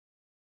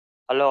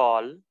Hello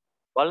all,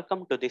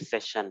 welcome to this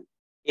session.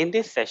 In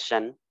this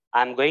session,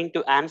 I'm going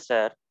to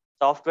answer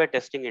software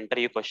testing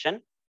interview question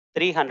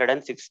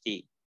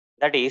 360.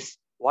 That is,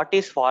 what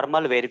is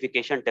formal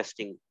verification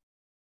testing?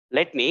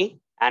 Let me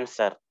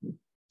answer.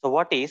 So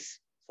what is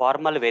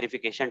formal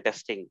verification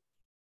testing?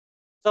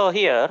 So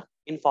here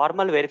in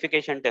formal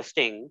verification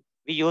testing,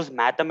 we use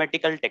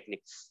mathematical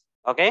techniques.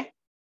 Okay.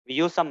 We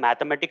use some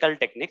mathematical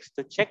techniques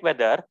to check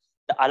whether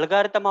the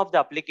algorithm of the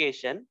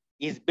application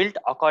is built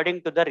according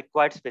to the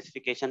required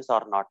specifications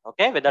or not.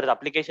 Okay. Whether the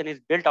application is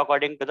built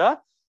according to the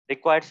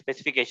required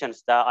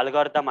specifications, the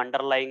algorithm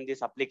underlying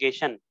this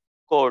application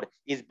code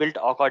is built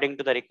according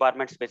to the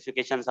requirement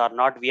specifications or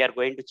not. We are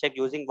going to check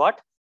using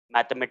what?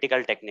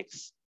 Mathematical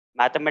techniques.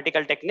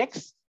 Mathematical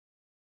techniques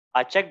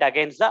are checked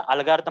against the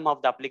algorithm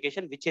of the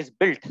application which is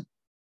built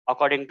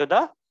according to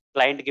the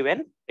client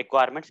given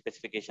requirement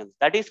specifications.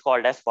 That is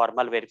called as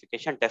formal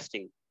verification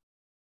testing.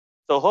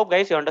 So hope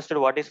guys you understood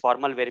what is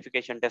formal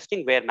verification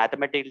testing, where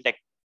mathematical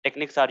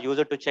techniques are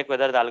used to check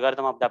whether the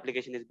algorithm of the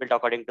application is built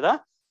according to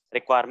the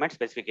requirement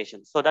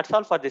specifications. So that's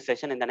all for this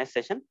session. In the next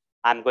session,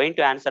 I'm going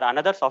to answer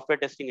another software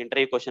testing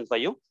interview question for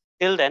you.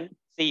 Till then,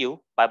 see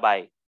you. Bye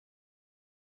bye.